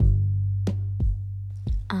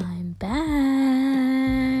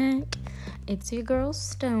It's your girl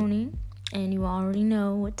Stony, and you already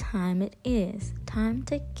know what time it is. Time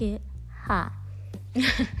to get high.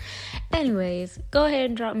 Anyways, go ahead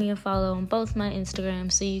and drop me a follow on both my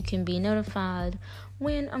Instagrams so you can be notified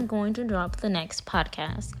when I'm going to drop the next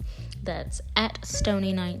podcast. That's at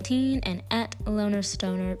Stony19 and at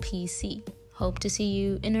LonerStonerPC. Hope to see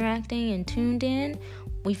you interacting and tuned in.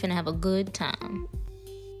 We finna have a good time.